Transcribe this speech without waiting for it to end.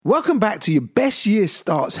Welcome back to Your Best Year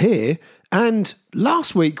Starts Here, and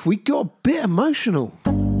last week we got a bit emotional.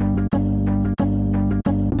 Your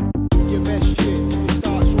best year, it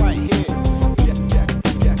starts right here.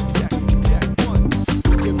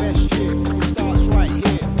 Your best year, it starts right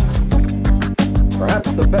here. Perhaps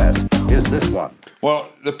the best is this one. Well,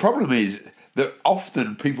 the problem is that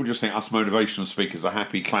often people just think us motivational speakers are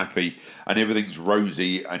happy, clappy, and everything's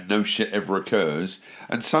rosy and no shit ever occurs.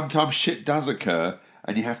 And sometimes shit does occur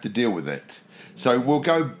and you have to deal with it. So we'll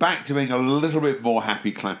go back to being a little bit more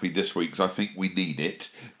happy, clappy this week because I think we need it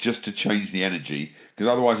just to change the energy. Because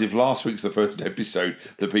otherwise, if last week's the first episode,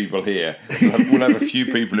 the people here, we'll have a few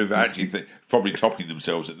people who've actually probably topping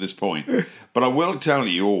themselves at this point. But I will tell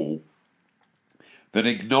you all that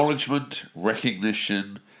acknowledgement,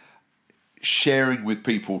 recognition, sharing with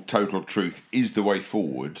people total truth is the way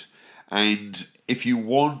forward. And if you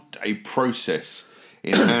want a process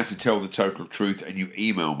in how to tell the total truth and you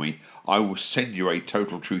email me, I will send you a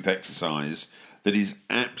total truth exercise that is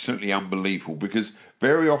absolutely unbelievable, because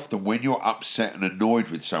very often when you're upset and annoyed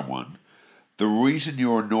with someone, the reason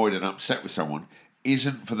you're annoyed and upset with someone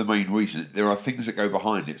isn't for the main reason. There are things that go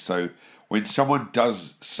behind it. So when someone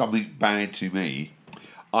does something bad to me,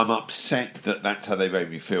 I'm upset that that's how they made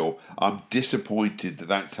me feel. I'm disappointed that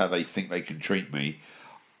that's how they think they can treat me.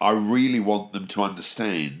 I really want them to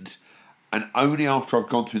understand, and only after I've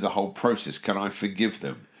gone through the whole process can I forgive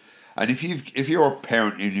them. And if you're a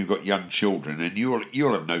parent and you've got young children, and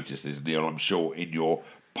you'll have noticed this, Neil, I'm sure, in your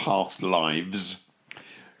past lives,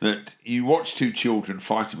 that you watch two children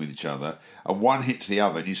fighting with each other, and one hits the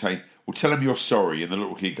other, and you say, "Well, tell them you're sorry," and the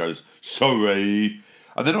little kid goes, "Sorry,"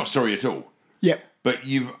 and they're not sorry at all. Yep. But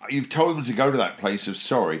you've told them to go to that place of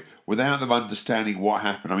sorry without them understanding what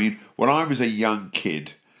happened. I mean, when I was a young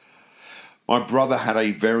kid, my brother had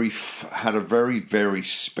a very, very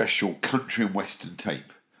special country and western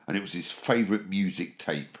tape, and it was his favourite music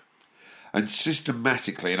tape. And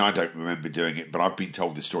systematically, and I don't remember doing it, but I've been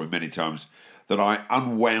told this story many times, that I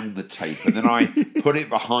unwound the tape and then I put it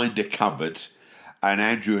behind a cupboard, and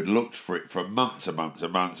Andrew had looked for it for months and months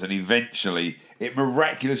and months, and eventually it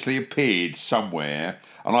miraculously appeared somewhere,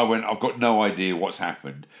 and I went, "I've got no idea what's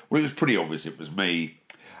happened." Well, it was pretty obvious it was me.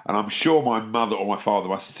 And I'm sure my mother or my father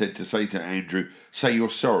must have said to say to Andrew, "Say you're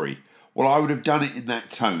sorry." Well, I would have done it in that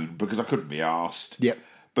tone because I couldn't be asked. Yep.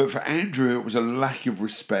 But for Andrew, it was a lack of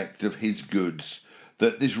respect of his goods,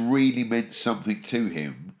 that this really meant something to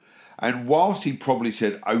him. And whilst he probably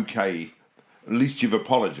said, "Okay, at least you've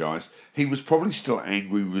apologised," he was probably still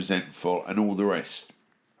angry, resentful, and all the rest.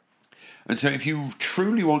 And so if you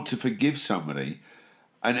truly want to forgive somebody,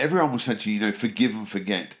 and everyone will say to you, forgive and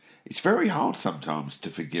forget, it's very hard sometimes to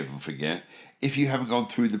forgive and forget if you haven't gone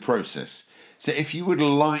through the process. So if you would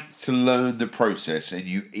like to learn the process, and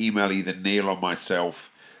you email either Neil or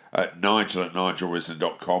myself at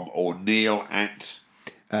nigel@nigelrisen.com or Neil at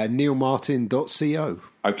neilmartin.co.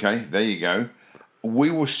 Okay, there you go.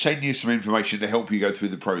 We will send you some information to help you go through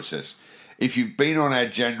the process. If you've been on our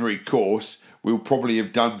January course, we'll probably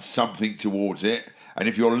have done something towards it. And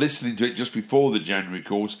if you're listening to it just before the January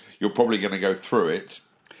course, you're probably going to go through it.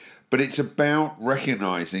 But it's about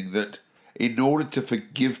recognising that in order to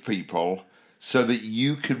forgive people so that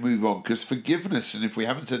you can move on, because forgiveness, and if we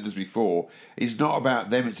haven't said this before, is not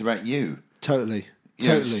about them, it's about you. Totally.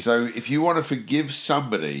 So if you want to forgive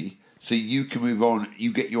somebody so you can move on,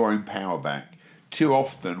 you get your own power back. Too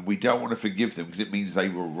often we don't want to forgive them because it means they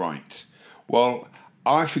were right. Well,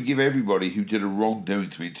 I forgive everybody who did a wrongdoing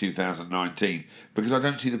to me in 2019 because I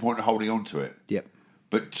don't see the point of holding on to it. Yep.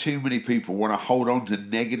 But too many people want to hold on to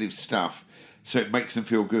negative stuff so it makes them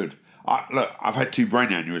feel good. I've had 2 brain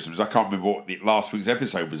aneurysms. I can't remember what the last week's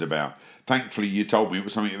episode was about. Thankfully, you told me it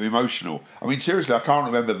was something emotional. I mean, seriously, I can't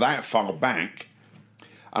remember that far back,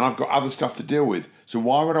 and I've got other stuff to deal with. So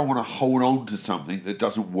why would I want to hold on to something that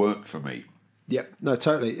doesn't work for me? Yep. No,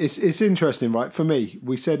 totally. It's interesting, right? For me,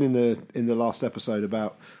 we said in the last episode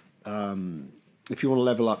about if you want to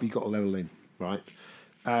level up, you've got to level in, right?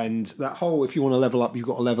 And that whole, if you want to level up, you've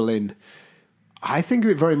got to level in. I think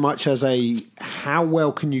of it very much as how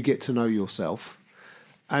well can you get to know yourself?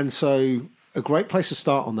 And so a great place to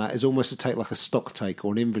start on that is almost to take like a stock take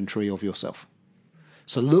or an inventory of yourself.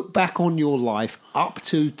 So look back on your life up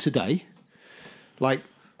to today. Like,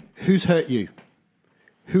 who's hurt you?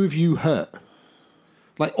 Who have you hurt?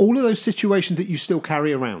 Like all of those situations that you still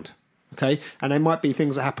carry around, okay? And they might be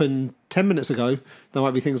things that happened 10 minutes ago. There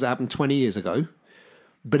might be things that happened 20 years ago.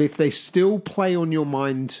 But if they still play on your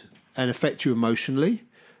mind and affect you emotionally,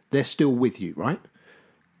 they're still with you, right?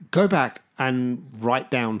 Go back and write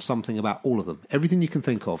down something about all of them. Everything you can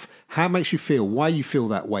think of. How it makes you feel, why you feel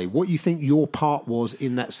that way, what you think your part was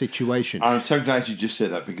in that situation. I'm so glad you just said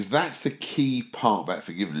that, because that's the key part about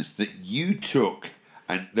forgiveness, that you took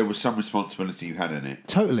and there was some responsibility you had in it.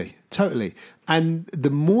 Totally. And the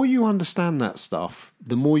more you understand that stuff,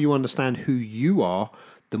 the more you understand who you are,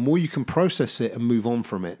 the more you can process it and move on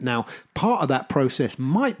from it. Now, part of that process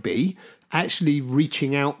might be actually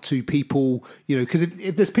reaching out to people, because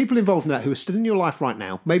if there's people involved in that who are still in your life right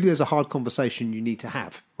now, maybe there's a hard conversation you need to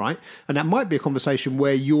have, right? And that might be a conversation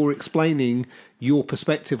where you're explaining your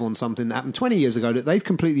perspective on something that happened 20 years ago that they've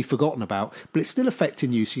completely forgotten about, but it's still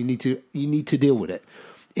affecting you, so you need to deal with it.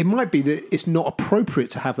 It might be that it's not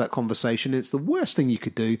appropriate to have that conversation. It's the worst thing you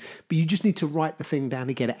could do, but you just need to write the thing down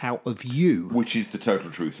and get it out of you. Which is the total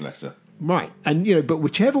truth letter. Right. And, but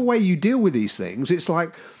whichever way you deal with these things, it's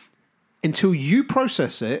like until you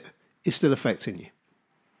process it, it's still affecting you.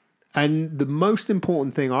 And the most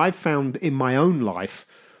important thing I've found in my own life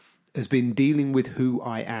has been dealing with who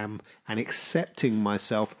I am and accepting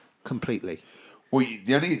myself completely. Well,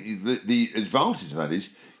 the advantage of that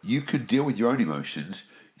is you can deal with your own emotions.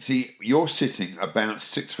 See, you're sitting about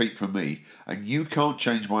 6 feet from me, and you can't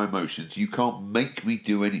change my emotions. You can't make me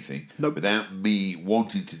do anything without me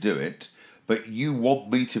wanting to do it. But you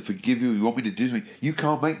want me to forgive you. You want me to do something. You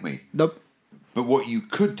can't make me. Nope. But what you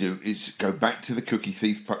could do is go back to the cookie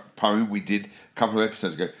thief poem we did a couple of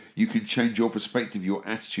episodes ago. You can change your perspective, your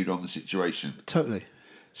attitude on the situation. Totally.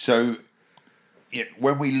 So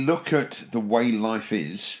when we look at the way life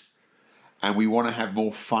is and we want to have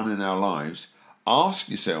more fun in our lives, ask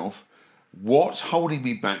yourself, what's holding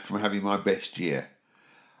me back from having my best year?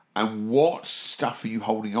 And what stuff are you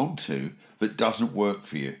holding on to that doesn't work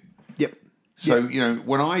for you? Yep. So,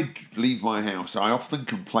 when I leave my house, I often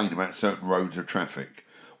complain about certain roads or traffic.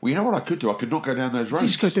 Well, you know what I could do? I could not go down those roads. You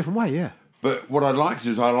just go a different way, yeah. But what I'd like to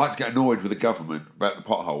do is I like to get annoyed with the government about the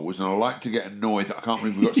potholes, and I like to get annoyed that I can't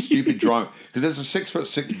believe we've got stupid driving, because there's a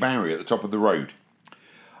 6'6" barrier at the top of the road.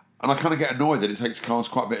 And I kind of get annoyed that it takes cars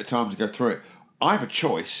quite a bit of time to go through it. I have a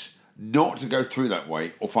choice not to go through that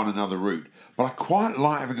way or find another route. But I quite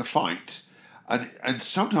like having a fight, and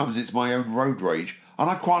sometimes it's my own road rage, and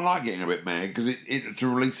I quite like getting a bit mad because it's a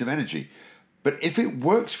release of energy. But if it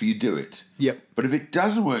works for you, do it. Yep. But if it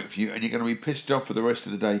doesn't work for you and you're going to be pissed off for the rest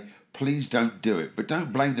of the day, please don't do it. But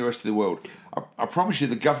don't blame the rest of the world. I promise you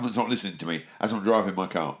the government's not listening to me as I'm driving my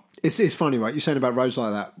car. It's funny, right? You're saying about roads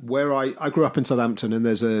like that. Where I grew up in Southampton, and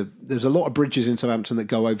there's a lot of bridges in Southampton that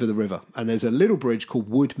go over the river. And there's a little bridge called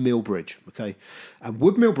Wood Mill Bridge, okay? And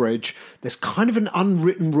Wood Mill Bridge, there's kind of an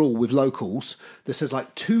unwritten rule with locals that says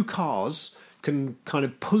like 2 cars can kind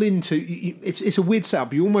of pull into... It's a weird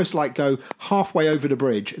setup. You almost like go halfway over the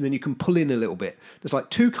bridge and then you can pull in a little bit. There's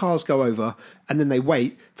like 2 cars go over and then they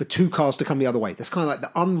wait for 2 cars to come the other way. That's kind of like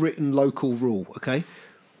the unwritten local rule, okay?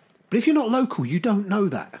 But if you're not local, you don't know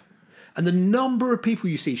that. And the number of people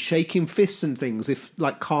you see shaking fists and things if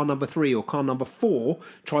like car number 3 or car number 4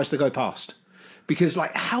 tries to go past. Because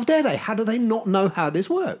like, how dare they? How do they not know how this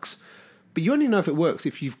works? But you only know if it works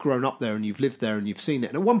if you've grown up there and you've lived there and you've seen it.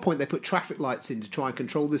 And at one point they put traffic lights in to try and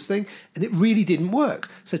control this thing, and it really didn't work.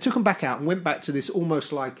 So they took them back out and went back to this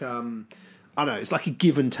almost like, I don't know, it's like a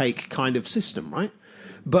give and take kind of system, right?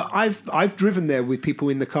 But I've driven there with people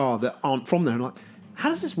in the car that aren't from there and like, how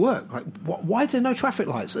does this work? Like, why is there no traffic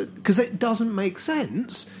lights? Because it doesn't make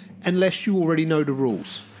sense unless you already know the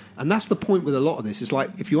rules. And that's the point with a lot of this. It's like,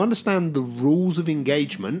 if you understand the rules of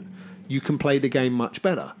engagement, you can play the game much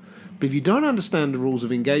better. But if you don't understand the rules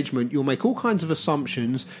of engagement, you'll make all kinds of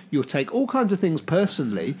assumptions, you'll take all kinds of things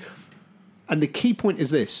personally, and the key point is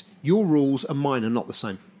this: your rules and mine are not the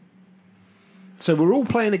same. So we're all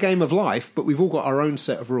playing a game of life, but we've all got our own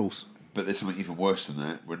set of rules. But there's something even worse than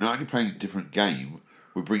that. We're not only playing a different game,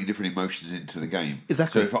 we're bringing different emotions into the game.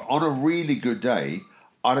 Exactly. So if on a really good day,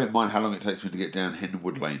 I don't mind how long it takes me to get down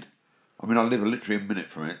Henwood Lane. I mean, I live literally a minute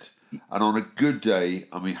from it. And on a good day,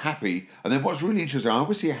 I'm happy. And then what's really interesting, I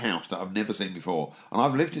always see a house that I've never seen before. And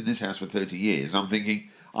I've lived in this house for 30 years. I'm thinking,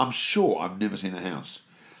 I'm sure I've never seen a house.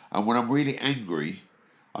 And when I'm really angry,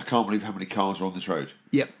 I can't believe how many cars are on this road.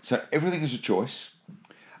 Yep. So everything is a choice.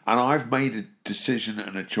 And I've made a decision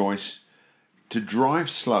and a choice to drive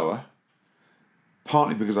slower,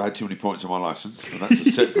 partly because I had too many points on my licence, and that's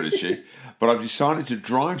a separate issue. But I've decided to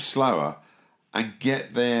drive slower and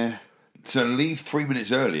get there... So leave 3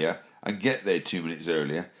 minutes earlier and get there 2 minutes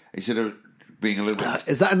earlier instead of being a little...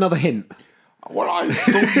 Is that another hint? Well, I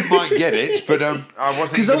thought you might get it, but I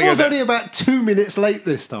wasn't. Because I was only about 2 minutes late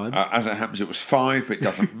this time. As it happens, it was 5, but it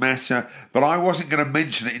doesn't matter. But I wasn't going to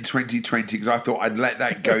mention it in 2020 because I thought I'd let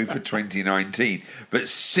that go for 2019. But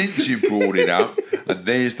since you brought it up, and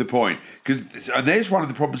there's the point, and there's one of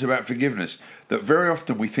the problems about forgiveness, that very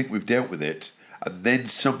often we think we've dealt with it, and then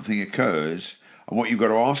something occurs, and what you've got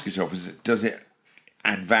to ask yourself is, does it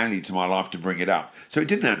add value to my life to bring it up? So it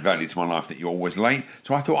didn't add value to my life that you're always late,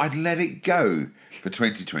 so I thought I'd let it go for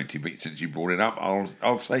 2020. But since you brought it up,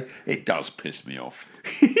 I'll say it does piss me off.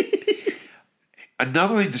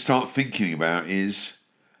 Another thing to start thinking about is,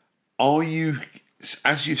 are you,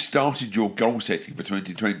 as you've started your goal setting for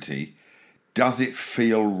 2020, does it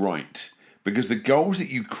feel right? Because the goals that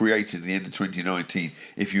you created at the end of 2019,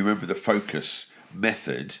 if you remember the focus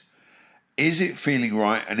method, is it feeling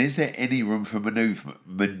right, and is there any room for manoeuvring?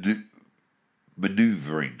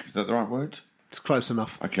 Is that the right word? It's close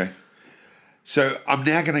enough. Okay. So I'm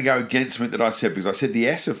now going to go against something that I said, because I said the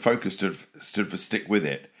S of focus stood for stick with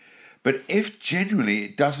it. But if genuinely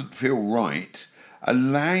it doesn't feel right,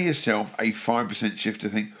 allow yourself a 5% shift to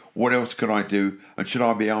think, what else could I do, and should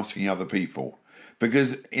I be asking other people?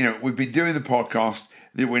 Because, we've been doing the podcast,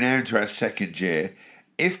 that we're now into our second year.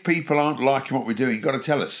 If people aren't liking what we're doing, you've got to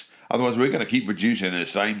tell us. Otherwise, we're going to keep producing the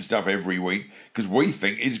same stuff every week because we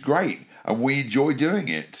think it's great and we enjoy doing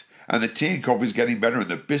it. And the tea and coffee is getting better and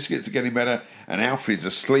the biscuits are getting better and Alfie's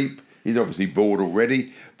asleep. He's obviously bored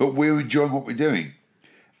already, but we're enjoying what we're doing.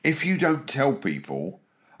 If you don't tell people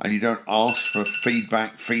and you don't ask for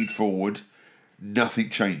feedback, feed forward, nothing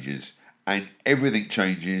changes. And everything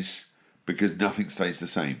changes because nothing stays the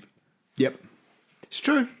same. Yep. It's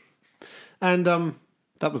true. And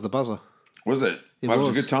that was the buzzer. Was it? It was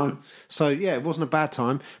a good time. So, yeah, it wasn't a bad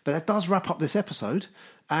time. But that does wrap up this episode.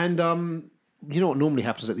 And you know what normally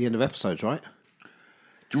happens at the end of episodes, right?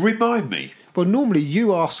 Remind me. Well, normally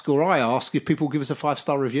you ask or I ask if people give us a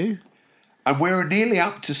 5-star review. And we're nearly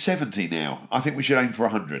up to 70 now. I think we should aim for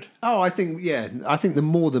 100. Oh, I think the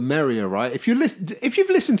more the merrier, right? If you've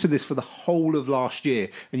listened to this for the whole of last year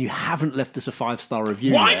and you haven't left us a 5-star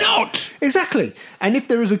review, why yet, not? Exactly. And if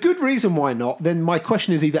there is a good reason why not, then my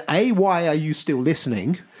question is either A, why are you still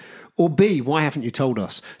listening? Or B, why haven't you told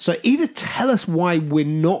us? So either tell us why we're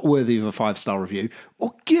not worthy of a 5-star review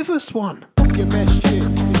or give us one. Your best year,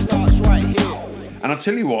 it starts right here. And I'll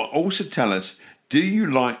tell you what, also tell us, do you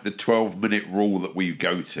like the 12-minute rule that we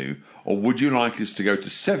go to, or would you like us to go to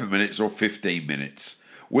 7 minutes or 15 minutes?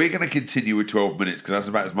 We're going to continue with 12 minutes because that's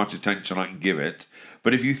about as much attention I can give it.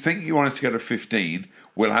 But if you think you want us to go to 15,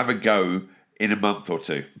 we'll have a go in a month or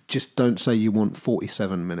two. Just don't say you want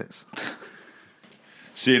 47 minutes.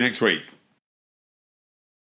 See you next week.